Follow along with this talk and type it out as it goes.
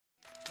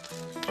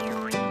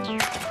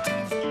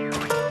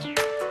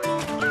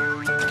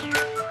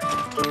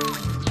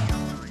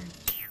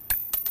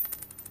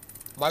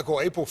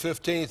Michael, April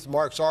 15th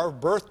marks our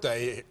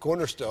birthday at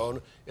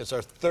Cornerstone. It's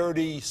our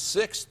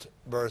 36th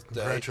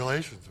birthday.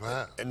 Congratulations,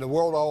 man. And the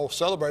world all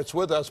celebrates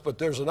with us, but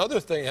there's another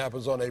thing that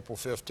happens on April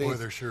 15th. Boy,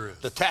 there sure is.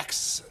 The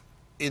tax,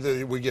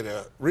 either we get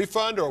a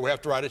refund or we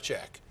have to write a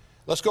check.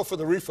 Let's go for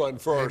the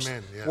refund first.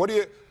 Amen, yeah. What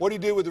do you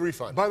do with the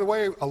refund? By the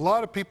way, a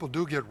lot of people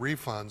do get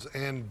refunds,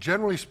 and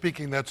generally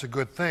speaking, that's a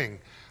good thing.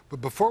 But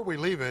before we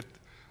leave it,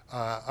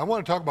 I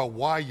want to talk about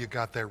why you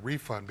got that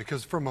refund,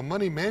 because from a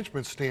money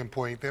management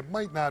standpoint, that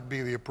might not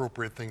be the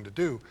appropriate thing to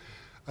do.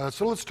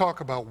 So let's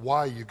talk about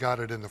why you got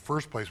it in the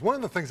first place. One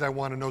of the things I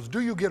want to know is,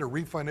 do you get a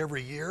refund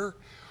every year?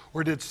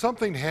 Or did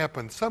something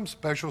happen, some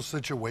special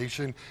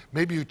situation?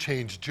 Maybe you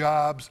changed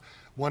jobs.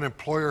 One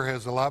employer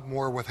has a lot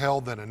more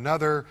withheld than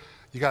another.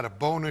 You got a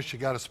bonus, you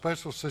got a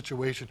special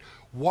situation.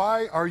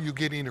 Why are you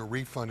getting a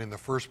refund in the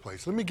first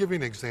place? Let me give you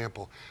an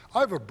example.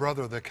 I have a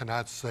brother that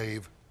cannot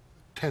save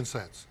 10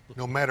 cents,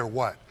 no matter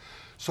what.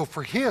 So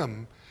for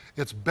him,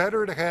 it's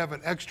better to have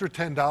an extra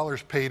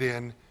 $10 paid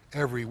in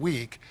every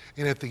week,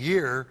 and at the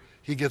year,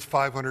 he gets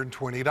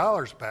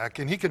 $520 back,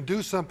 and he can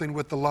do something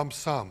with the lump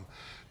sum.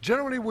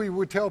 Generally, we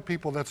would tell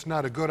people that's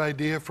not a good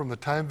idea from the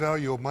time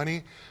value of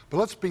money, but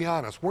let's be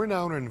honest, we're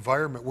now in an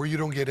environment where you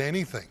don't get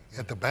anything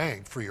at the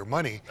bank for your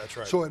money. That's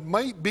right. So it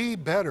might be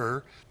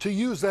better to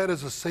use that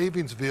as a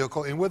savings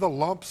vehicle, and with a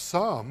lump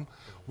sum,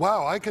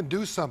 wow, I can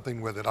do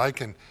something with it. I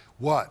can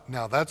what?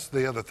 Now, that's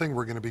the other thing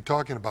we're going to be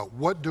talking about.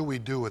 What do we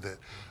do with it?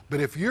 But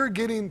if you're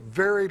getting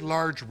very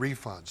large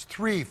refunds,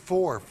 $3,000,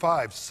 $4,000,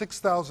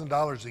 $5,000,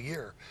 $6,000 a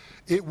year,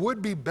 it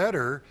would be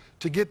better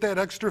to get that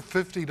extra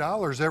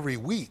 $50 every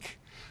week.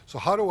 So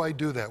how do I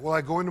do that? Well,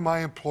 I go into my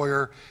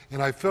employer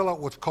and I fill out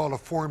what's called a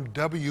Form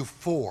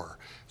W-4.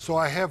 So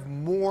I have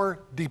more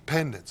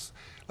dependents.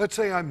 Let's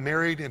say I'm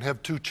married and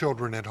have 2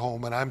 children at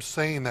home, and I'm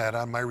saying that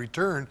on my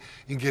return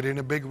and getting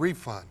a big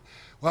refund.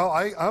 Well,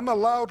 I'm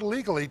allowed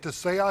legally to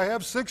say I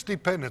have 6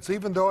 dependents,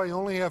 even though I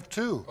only have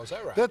 2. Oh, is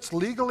that right? That's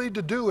legally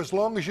to do as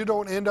long as you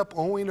don't end up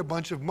owing a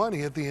bunch of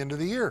money at the end of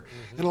the year.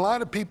 And a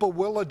lot of people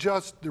will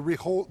adjust their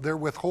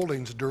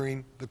withholdings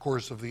during the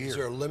course of the year. Is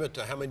there a limit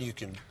to how many you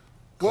can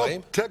Well,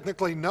 claim?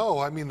 technically, no.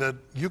 I mean,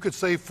 you could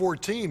say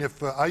 14 if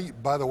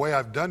by the way,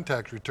 I've done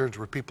tax returns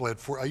where people had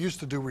 4. I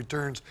used to do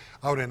returns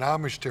out in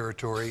Amish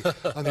territory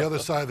on the other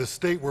side of the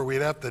state where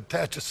we'd have to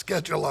attach a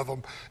schedule of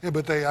them,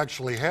 but they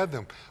actually had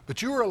them.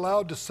 But you were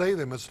allowed to say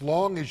them as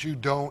long as you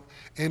don't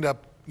end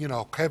up, you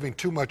know, having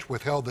too much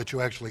withheld that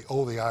you actually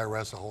owe the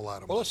IRS a whole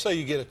lot of money. Well, let's say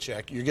you get a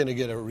check. You're going to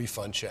get a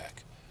refund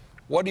check.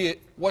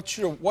 What's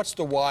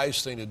the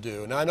wise thing to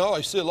do? And I know I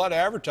see a lot of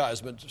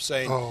advertisements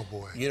saying, oh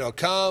boy, you know,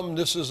 come,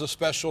 this is a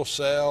special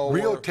sale.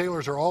 Real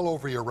tailors are all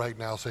over you right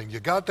now saying you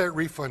got that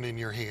refund in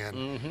your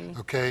hand,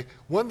 okay?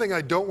 One thing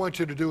I don't want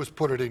you to do is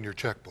put it in your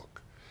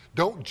checkbook.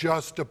 Don't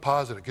just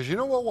deposit it, because you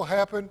know what will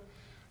happen?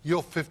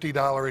 You'll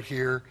 $50 it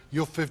here,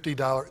 you'll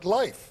 $50.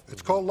 Life,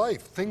 it's called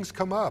life. Things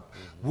come up.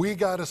 We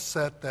got to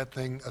set that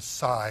thing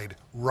aside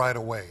right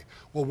away.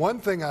 Well, one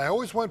thing I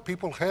always want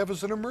people to have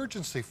is an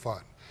emergency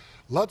fund.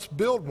 Let's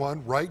build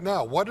one right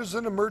now. What is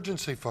an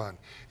emergency fund?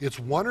 It's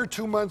 1 or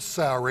 2 months'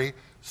 salary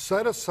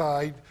set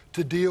aside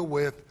to deal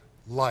with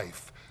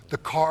life. The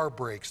car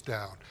breaks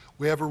down.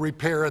 We have a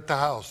repair at the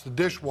house. The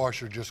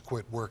dishwasher just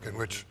quit working,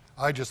 which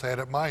I just had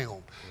at my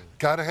home.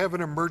 Got to have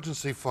an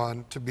emergency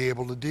fund to be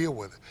able to deal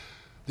with it.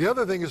 The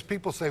other thing is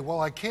people say, well,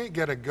 I can't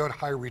get a good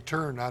high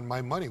return on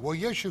my money. Well,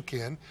 yes, you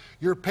can.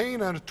 You're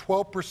paying on a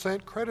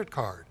 12% credit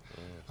card,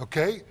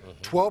 okay?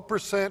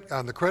 12%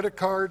 on the credit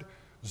card,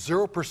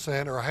 0%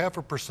 or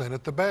 0.5%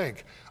 at the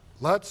bank.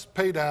 Let's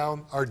pay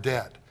down our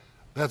debt.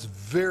 That's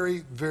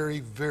very,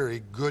 very,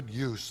 very good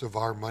use of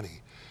our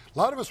money. A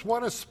lot of us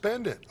want to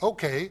spend it.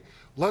 Okay,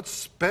 let's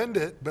spend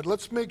it, but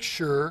let's make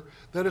sure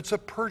that it's a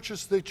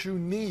purchase that you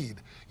need.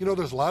 You know,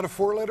 there's a lot of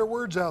 4-letter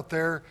words out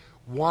there.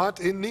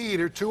 Want and need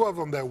are 2 of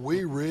them that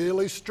we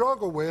really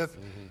struggle with.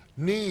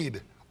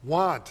 Need,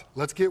 want.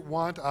 Let's get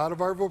want out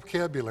of our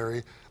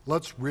vocabulary.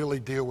 Let's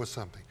really deal with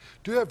something.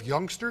 Do you have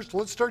youngsters?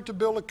 Let's start to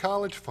build a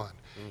college fund.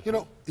 You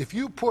know, if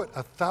you put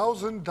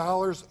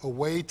 $1,000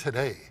 away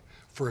today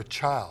for a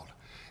child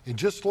and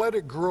just let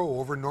it grow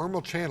over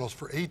normal channels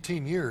for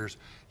 18 years,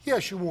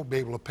 yes, you won't be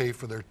able to pay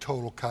for their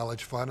total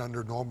college fund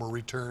under normal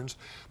returns,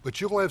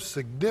 but you'll have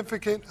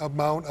significant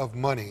amount of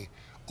money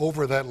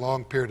over that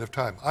long period of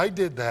time. I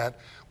did that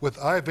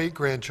I have 8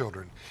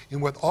 grandchildren,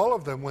 and with all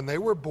of them, when they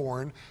were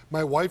born,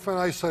 my wife and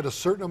I set a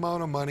certain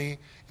amount of money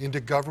into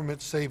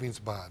government savings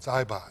bonds,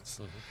 I-bonds,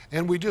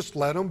 and we just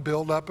let them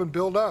build up and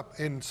build up.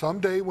 And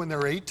someday when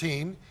they're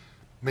 18,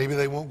 maybe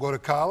they won't go to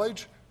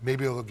college,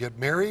 maybe they'll get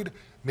married,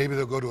 maybe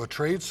they'll go to a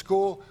trade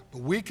school,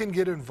 but we can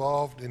get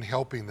involved in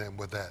helping them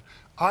with that.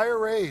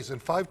 IRAs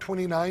and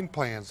 529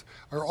 plans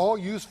are all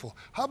useful.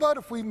 How about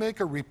if we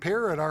make a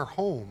repair at our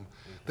home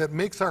that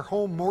makes our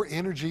home more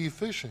energy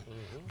efficient?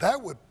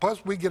 That would,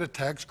 plus we get a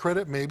tax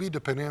credit maybe,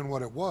 depending on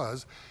what it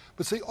was.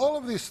 But see, all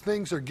of these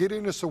things are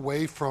getting us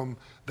away from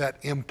that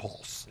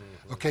impulse.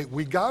 Okay,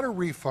 we got a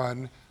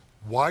refund.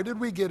 Why did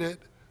we get it?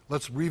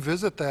 let's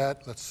revisit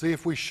that. Let's see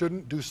if we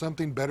shouldn't do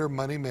something better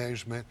money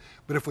management.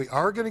 But if we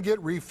are going to get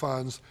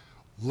refunds,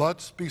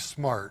 let's be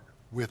smart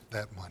with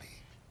that money.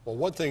 Well,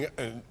 one thing,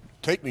 and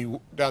take me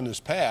down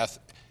this path,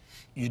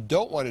 you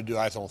don't want to do,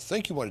 I don't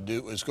think you want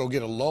to do, is go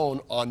get a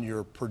loan on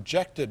your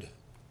projected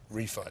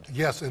refund.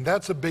 Yes, and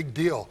that's a big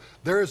deal.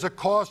 There is a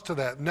cost to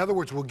that. In other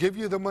words, we'll give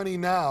you the money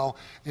now,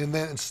 and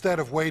then instead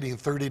of waiting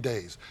 30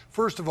 days.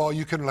 First of all,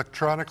 you can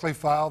electronically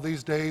file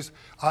these days.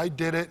 I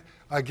did it.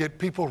 I get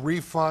people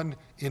refund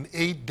in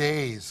 8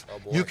 days. Oh,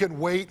 boy. You can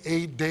wait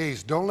 8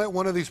 days. Don't let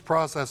one of these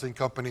processing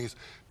companies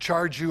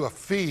charge you a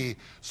fee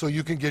so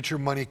you can get your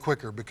money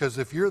quicker, because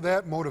if you're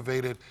that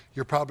motivated,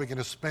 you're probably going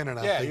to spend it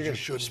on things you're you going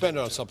to shouldn't spend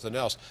it do. on something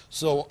else.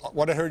 So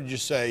what I heard you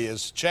say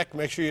is check,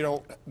 make sure you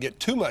don't get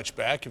too much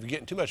back. If you're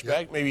getting too much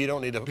back, maybe you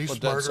don't need to Be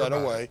put that smarter side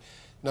about away.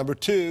 Number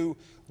two,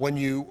 when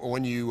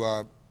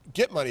you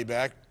get money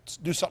back,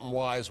 do something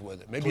wise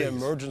with it. Maybe an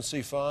Please.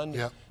 emergency fund.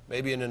 Yep.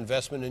 Maybe an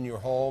investment in your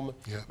home.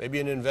 Yep. Maybe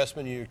an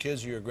investment in your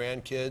kids or your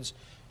grandkids.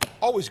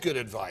 Always good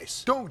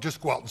advice. Don't just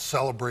go out and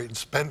celebrate and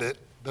spend it.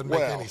 Doesn't make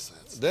any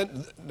sense.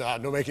 Then, no,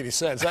 don't make any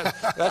sense.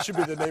 That should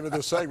be the name of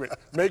this segment.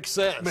 Makes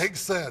sense.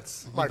 Makes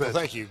sense. Michael, bet.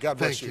 thank you. God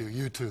bless you. Thank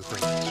you. You too.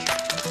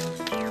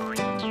 Thank you.